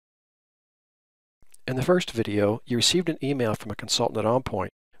In the first video, you received an email from a consultant at OnPoint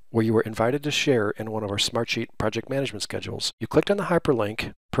where you were invited to share in one of our Smartsheet project management schedules. You clicked on the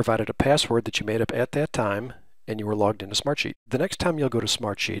hyperlink, provided a password that you made up at that time, and you were logged into Smartsheet. The next time you'll go to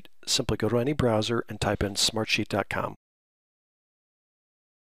Smartsheet, simply go to any browser and type in smartsheet.com.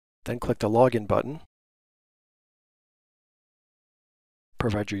 Then click the Login button.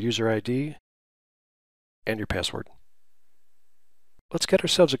 Provide your user ID and your password. Let's get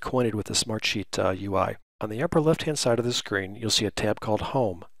ourselves acquainted with the Smartsheet UI. On the upper left-hand side of the screen, you'll see a tab called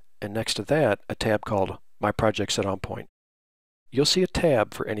Home, and next to that, a tab called My Projects at OnPoint. You'll see a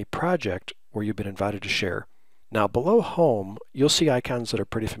tab for any project where you've been invited to share. Now, below Home, you'll see icons that are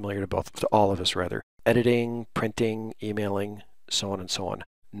pretty familiar to all of us, editing, printing, emailing, so on and so on.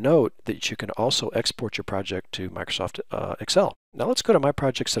 Note that you can also export your project to Microsoft Excel. Now let's go to My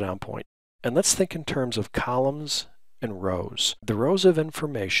Projects at OnPoint, and let's think in terms of columns and rows. The rows of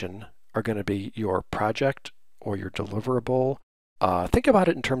information are going to be your project or your deliverable. Think about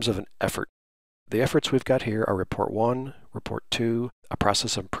it in terms of an effort. The efforts we've got here are Report 1, Report 2, a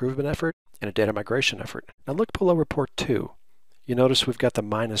process improvement effort, and a data migration effort. Now look below Report 2. You notice we've got the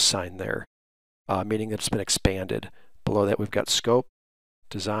minus sign there, meaning that it's been expanded. Below that we've got scope,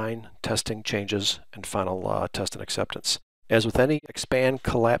 design, testing, changes, and final test and acceptance. As with any expand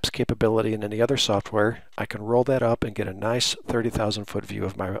collapse capability in any other software, I can roll that up and get a nice 30,000 foot view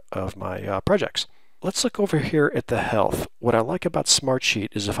of my projects. Let's look over here at the health. What I like about Smartsheet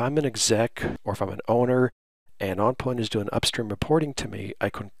is if I'm an exec or if I'm an owner and OnPoint is doing upstream reporting to me, I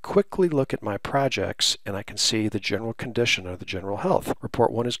can quickly look at my projects and I can see the general condition or the general health.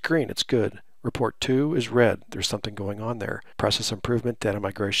 Report 1 is green, it's good. Report 2 is red, there's something going on there. Process improvement, data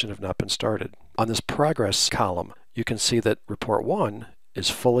migration have not been started. On this progress column, you can see that Report 1 is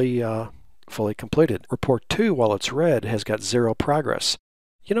fully completed. Report 2, while it's red, has got 0 progress.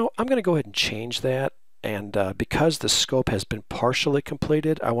 You know, I'm going to go ahead and change that, and because the scope has been partially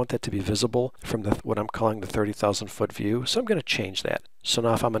completed, I want that to be visible from what I'm calling the 30,000 foot view, so I'm going to change that. So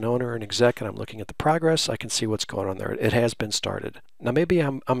now if I'm an owner or an exec and I'm looking at the progress, I can see what's going on there. It has been started. Now maybe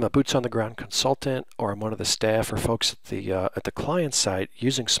I'm a boots on the ground consultant, or I'm one of the staff or folks at the client side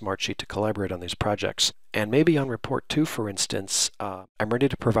using Smartsheet to collaborate on these projects. And maybe on Report 2, for instance, I'm ready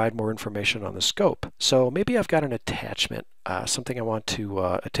to provide more information on the scope. So maybe I've got an attachment, something I want to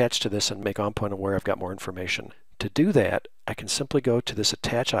attach to this and make OnPoint aware I've got more information. To do that, I can simply go to this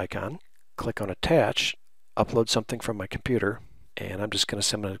attach icon, click on attach, upload something from my computer, and I'm just going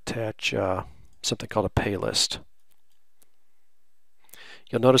to attach something called a pay list.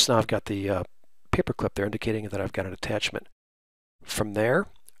 You'll notice now I've got the paperclip there indicating that I've got an attachment. From there,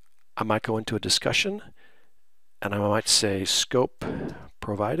 I might go into a discussion and I might say scope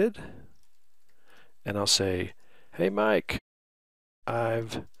provided, and I'll say, hey Mike,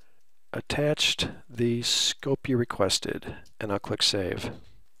 I've attached the scope you requested, and I'll click save.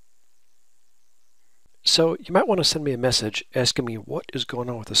 So you might want to send me a message asking me what is going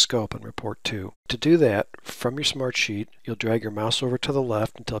on with the scope in Report 2. To do that, from your Smartsheet, you'll drag your mouse over to the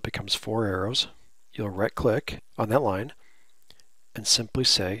left until it becomes 4 arrows. You'll right-click on that line and simply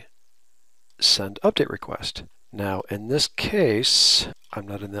say Send Update Request. Now in this case, I'm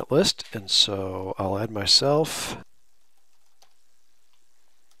not in that list, and so I'll add myself.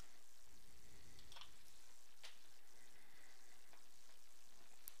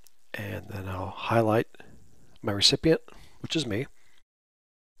 And then I'll highlight my recipient, which is me.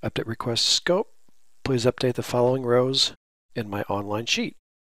 Update request scope. Please update the following rows in my online sheet.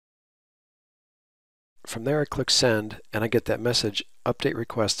 From there I click send and I get that message, update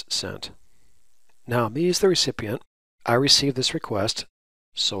request sent. Now me as the recipient, I receive this request,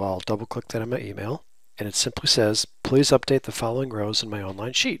 so I'll double click that in my email, and it simply says, please update the following rows in my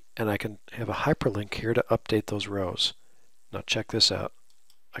online sheet. And I can have a hyperlink here to update those rows. Now check this out.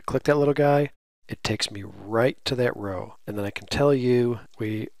 I click that little guy, it takes me right to that row, and then I can tell you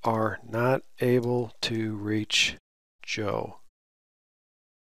we are not able to reach Joe.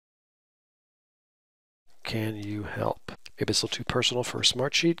 Can you help? Maybe it's a little too personal for a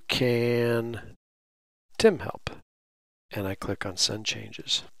Smartsheet. Can Tim help? And I click on send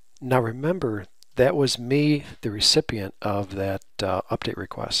changes. Now remember, that was me, the recipient of that update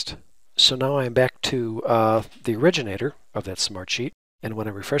request. So now I'm back to the originator of that Smartsheet. And when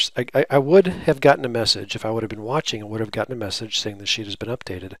I refresh, I would have gotten a message. If I would have been watching, I would have gotten a message saying the sheet has been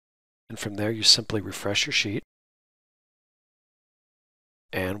updated. And from there, you simply refresh your sheet.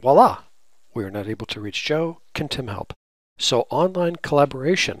 And voila, we are not able to reach Joe. Can Tim help? So online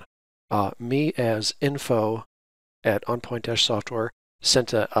collaboration, me as info at OnPoint Software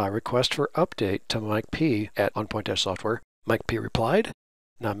sent a request for update to Mike P at OnPoint Software. Mike P replied.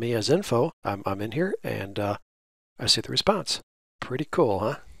 Now me as info, I'm in here and I see the response. Pretty cool,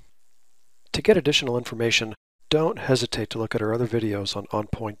 huh? To get additional information, don't hesitate to look at our other videos on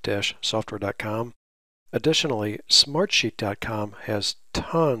onpoint-software.com. Additionally, smartsheet.com has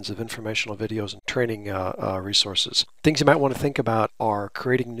tons of informational videos and training resources. Things you might want to think about are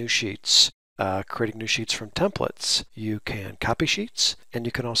creating new sheets from templates. You can copy sheets, and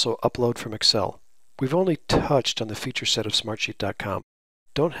you can also upload from Excel. We've only touched on the feature set of smartsheet.com.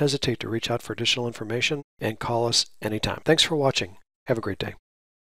 Don't hesitate to reach out for additional information and call us anytime. Thanks for watching. Have a great day.